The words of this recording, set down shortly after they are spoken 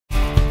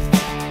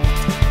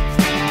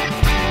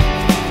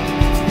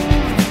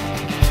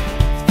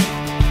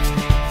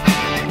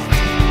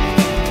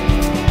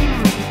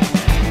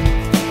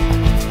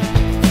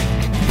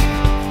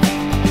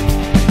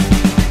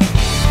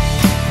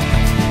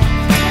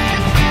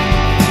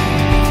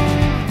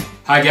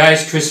Hi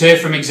guys, Chris here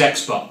from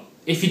ExecSpot.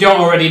 If you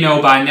don't already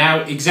know by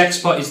now,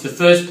 ExecSpot is the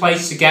first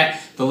place to get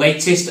the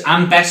latest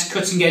and best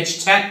cutting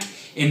edge tech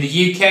in the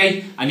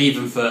UK and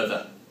even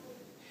further.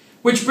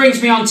 Which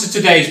brings me on to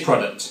today's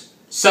product,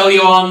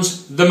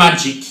 Celluon's the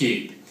Magic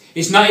Cube.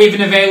 It's not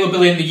even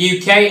available in the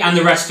UK and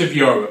the rest of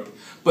Europe,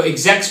 but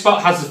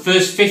ExecSpot has the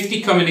first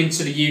 50 coming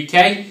into the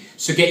UK,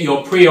 so get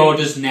your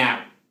pre-orders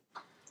now.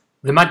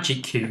 The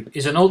Magic Cube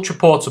is an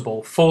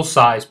ultra-portable,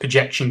 full-size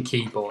projection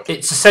keyboard.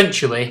 It's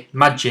essentially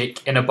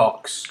magic in a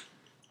box.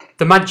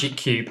 The Magic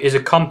Cube is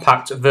a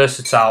compact,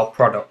 versatile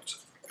product.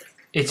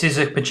 It is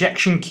a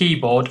projection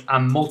keyboard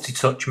and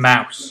multi-touch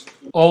mouse,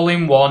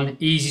 all-in-one,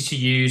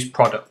 easy-to-use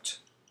product.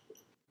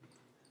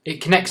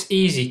 It connects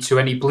easy to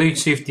any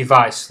Bluetooth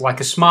device like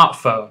a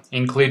smartphone,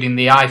 including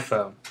the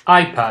iPhone,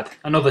 iPad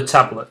and other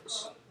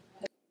tablets.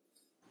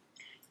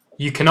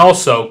 You can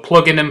also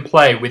plug in and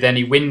play with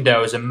any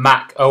Windows and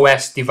Mac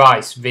OS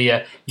device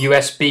via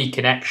USB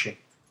connection.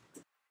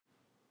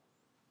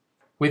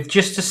 With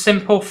just a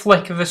simple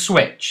flick of a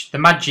switch, the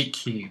Magic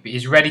Cube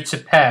is ready to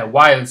pair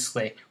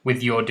wirelessly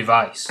with your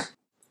device.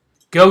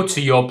 Go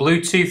to your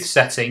Bluetooth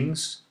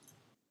settings,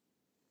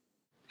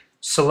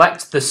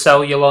 select the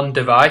Celluon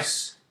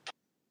device.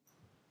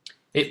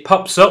 It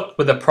pops up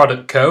with a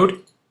product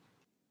code.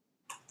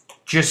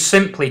 Just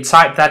simply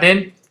type that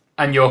in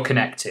and you're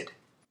connected.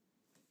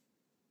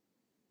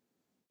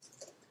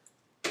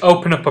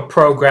 Open up a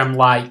program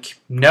like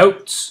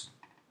Notes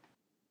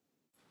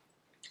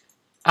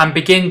and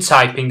begin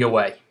typing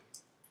away.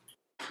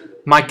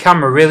 My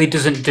camera really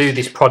doesn't do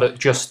this product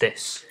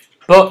justice,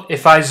 but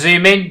if I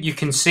zoom in you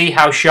can see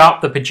how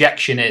sharp the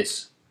projection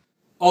is.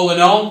 All in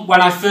all, when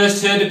I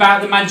first heard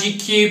about the Magic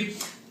Cube,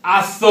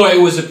 I thought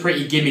it was a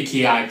pretty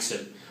gimmicky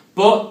item.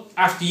 But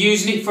after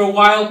using it for a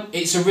while,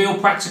 it's a real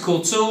practical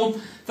tool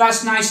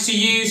that's nice to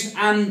use,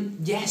 and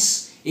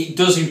yes, it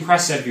does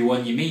impress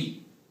everyone you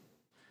meet.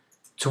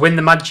 To win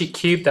the Magic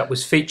Cube that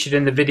was featured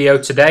in the video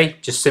today,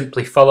 just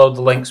simply follow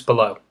the links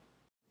below.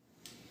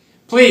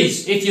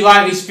 Please, if you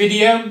like this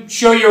video,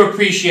 show your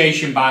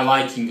appreciation by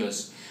liking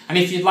us. And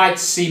if you'd like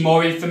to see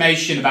more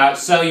information about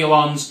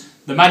Celluon's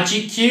the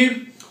Magic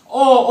Cube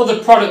or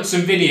other products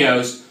and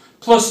videos,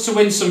 plus to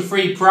win some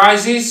free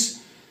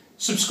prizes,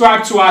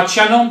 subscribe to our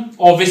channel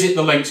or visit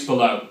the links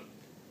below.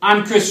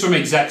 I'm Chris from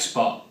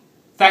ExecSpot.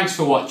 Thanks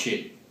for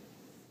watching.